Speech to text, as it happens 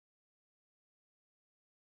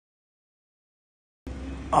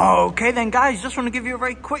Okay then guys, just want to give you a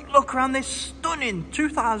very quick look around this stunning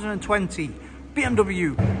 2020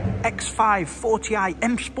 BMW X5 40i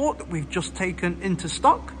M Sport that we've just taken into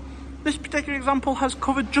stock. This particular example has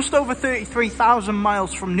covered just over 33,000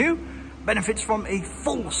 miles from new, benefits from a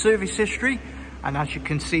full service history, and as you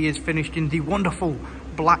can see is finished in the wonderful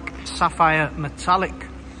black sapphire metallic.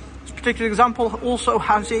 This particular example also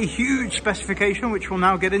has a huge specification which we'll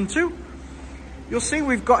now get into. You'll see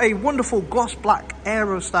we've got a wonderful gloss black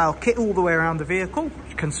aero style kit all the way around the vehicle,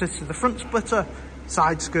 which consists of the front splitter,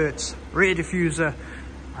 side skirts, rear diffuser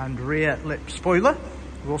and rear lip spoiler.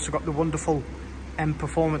 We've also got the wonderful M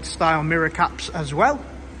Performance style mirror caps as well.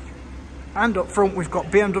 And up front we've got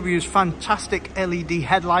BMW's fantastic LED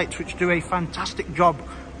headlights, which do a fantastic job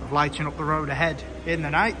of lighting up the road ahead in the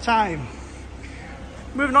night time.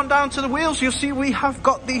 Moving on down to the wheels, you'll see we have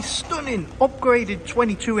got the stunning upgraded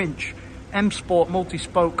 22-inch M Sport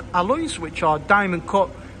multi-spoke alloys, which are diamond cut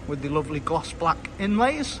with the lovely gloss black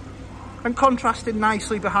inlays, and contrasted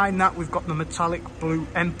nicely behind that we've got the metallic blue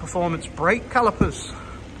M Performance brake calipers.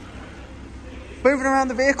 Moving around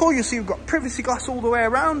the vehicle, you'll see we've got privacy glass all the way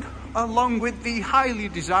around, along with the highly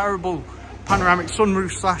desirable panoramic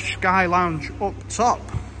sunroof / sky lounge up top.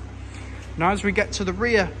 Now as we get to the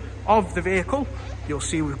rear of the vehicle, you'll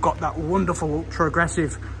see we've got that wonderful ultra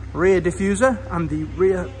aggressive rear diffuser, and the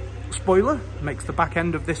rear spoiler makes the back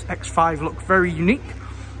end of this X5 look very unique.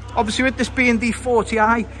 Obviously with this being the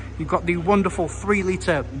 40i, you've got the wonderful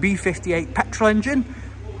 3-litre B58 petrol engine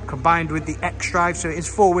combined with the X-Drive, so it is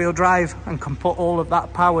 4-wheel drive and can put all of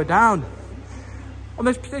that power down. On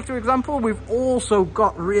this particular example we've also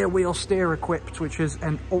got rear wheel steer equipped, which is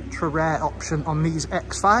an ultra rare option on these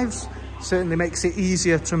X5s. Certainly makes it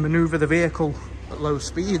easier to manoeuvre the vehicle at low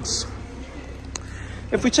speeds.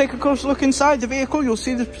 If we take a closer look inside the vehicle, you'll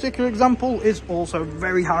see this particular example is also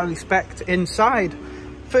very highly spec'd inside.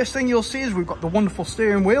 First thing you'll see is we've got the wonderful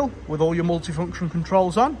steering wheel with all your multifunction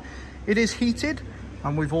controls on. It is heated,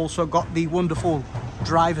 and we've also got the wonderful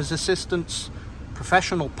driver's assistance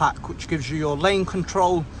professional pack, which gives you your lane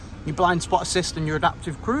control, your blind spot assist and your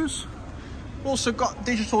adaptive cruise. We've also got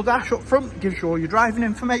digital dash up front, gives you all your driving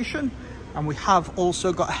information, and we have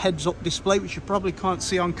also got a heads-up display, which you probably can't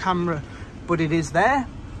see on camera, but it is there.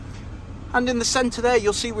 And in the center there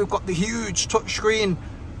you'll see we've got the huge touchscreen,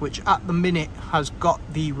 which at the minute has got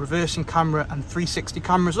the reversing camera and 360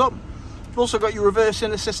 cameras up. You've also got your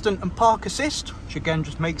reversing assistant and park assist, which again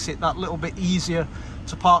just makes it that little bit easier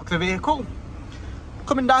to park the vehicle.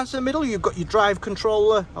 Coming down to the middle, you've got your drive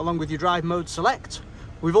controller along with your drive mode select.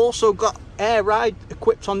 We've also got air ride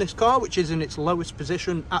equipped on this car, which is in its lowest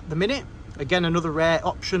position at the minute. Again, another rare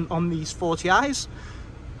option on these 40i's.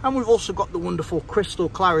 And we've also got the wonderful crystal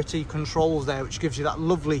clarity controls there, which gives you that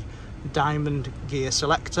lovely diamond gear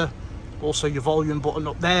selector. Also your volume button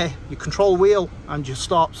up there, your control wheel and your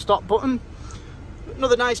stop button.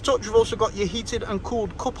 Another nice touch, we've also got your heated and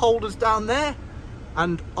cooled cup holders down there.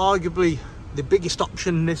 And arguably the biggest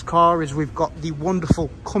option in this car is we've got the wonderful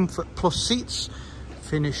Comfort Plus seats,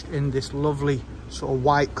 finished in this lovely sort of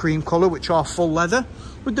white cream colour, which are full leather.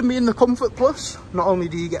 With them being the Comfort Plus, not only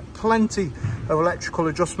do you get plenty of electrical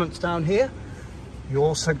adjustments down here, you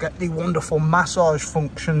also get the wonderful massage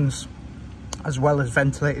functions as well as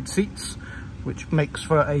ventilated seats, which makes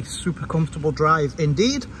for a super comfortable drive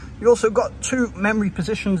indeed. You've also got 2 memory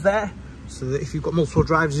positions there, so that if you've got multiple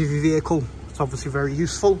drivers of your vehicle, it's obviously very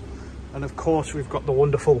useful. And of course we've got the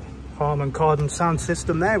wonderful Harman Kardon sound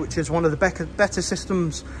system there, which is one of the better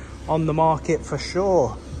systems on the market for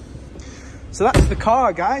sure. So that's the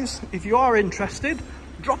car, guys. If you are interested,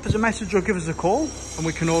 drop us a message or give us a call and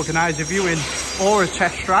we can organise a viewing or a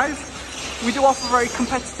test drive. We do offer very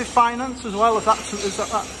competitive finance as well, if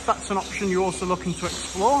that's an option you're also looking to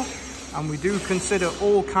explore. And we do consider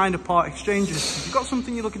all kind of part exchanges. If you've got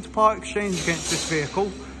something you're looking to part exchange against this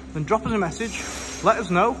vehicle, then drop us a message, let us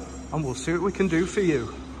know, and we'll see what we can do for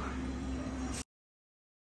you.